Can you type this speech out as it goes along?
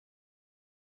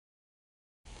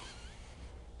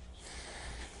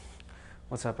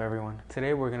What's up, everyone?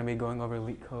 Today we're going to be going over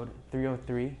Leetcode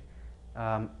 303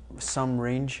 sum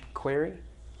range query,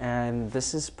 and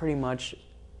this is pretty much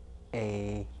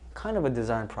a kind of a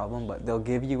design problem, but they'll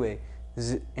give you a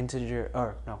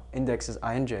indexes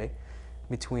I and j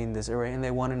between this array, and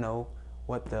they want to know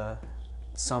what the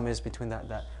sum is between that.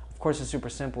 Of course, it's super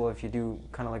simple if you do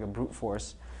kind of like a brute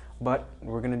force, but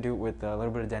we're going to do it with a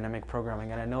little bit of dynamic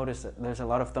programming. And I noticed that there's a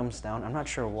lot of thumbs down. I'm not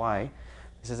sure why.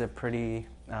 This is a pretty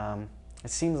it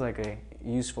seems like a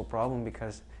useful problem,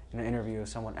 because in an interview, if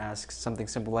someone asks something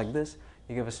simple like this,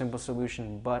 you give a simple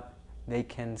solution, but they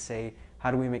can say, how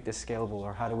do we make this scalable,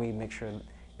 or how do we make sure that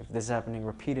if this is happening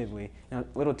repeatedly?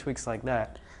 Little tweaks like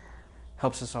that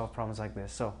helps us solve problems like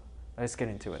this. So let's get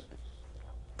into it.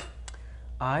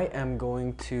 I am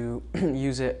going to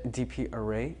use a DP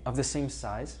array of the same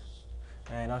size,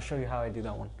 and I'll show you how I do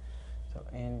that one. So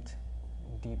int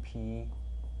DP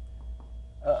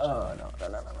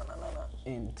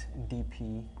int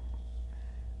DP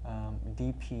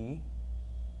DP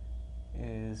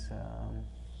is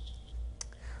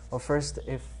well, first,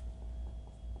 if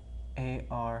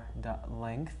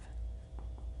ar.length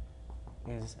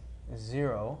is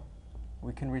 0,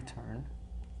 we can return.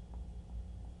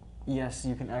 Yes,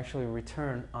 you can actually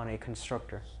return on a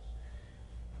constructor.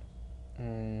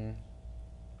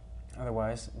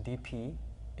 Otherwise, DP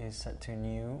is set to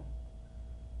new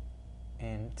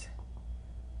int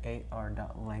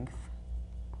ar.length,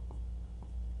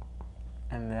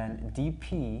 and then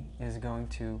DP is going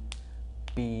to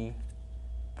be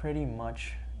pretty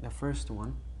much, the first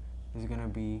one is going to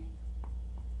be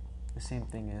the same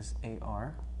thing as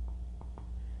ar,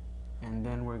 and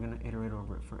then we're going to iterate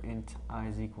over it for int I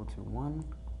is equal to 1,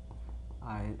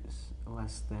 I is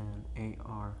less than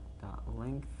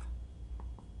ar.length,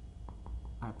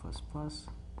 I plus plus.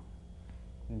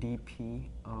 DP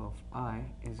of I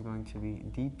is going to be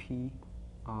DP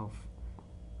of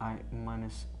I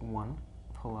minus 1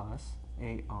 plus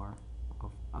AR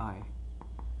of I.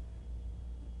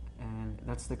 And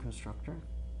that's the constructor.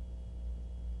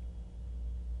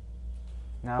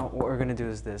 Now what we're going to do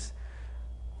is this.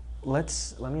 Let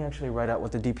me actually write out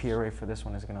what the DP array for this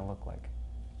one is going to look like.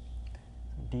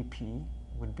 DP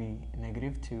would be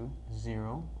 -2,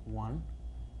 0, 1,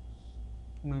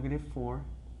 -4,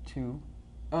 2,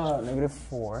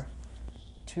 -4,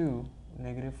 2,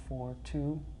 -4,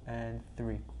 2, and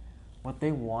 3. What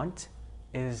they want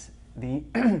is the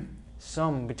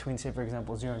sum between, say, for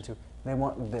example, 0 and 2. They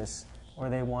want this, or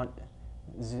they want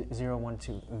 0, 1,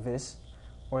 2, this,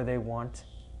 or they want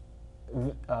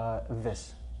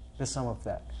this, the sum of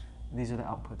that. These are the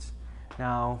outputs.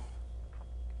 Now,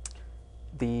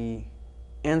 the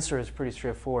answer is pretty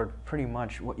straightforward. Pretty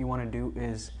much what you want to do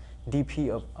is DP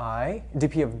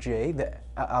of j, the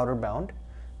outer bound,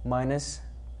 minus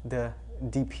the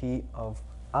DP of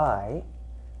I,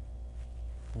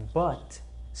 but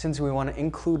since we want to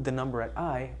include the number at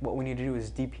I, what we need to do is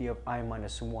DP of I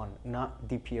minus 1, not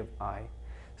DP of I.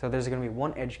 So there's going to be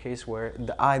one edge case where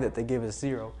the I that they give is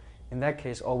 0. In that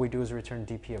case, all we do is return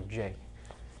DP of j.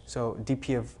 So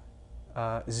DP of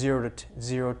 0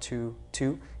 to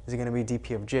 2 is going to be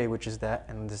DP of j, which is that,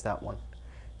 and there's that one.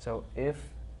 So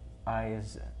if I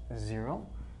is 0,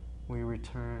 we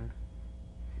return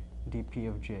DP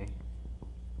of j.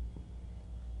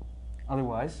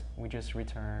 Otherwise, we just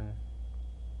return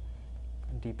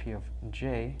DP of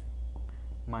j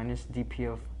minus DP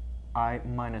of I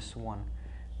minus 1.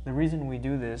 The reason we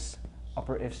do this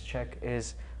upper ifs check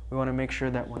is we want to make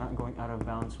sure that we're not going out of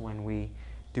bounds when we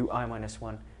do I minus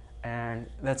 1. And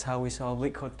that's how we solve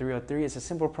Leetcode 303. It's a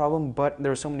simple problem, but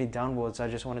there are so many downvotes. I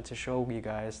just wanted to show you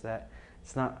guys that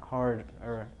it's not hard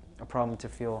or a problem to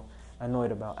feel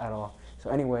annoyed about at all. So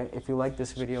anyway, if you like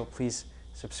this video, please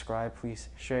subscribe, please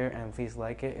share, and please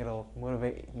like it. It'll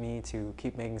motivate me to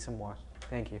keep making some more.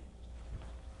 Thank you.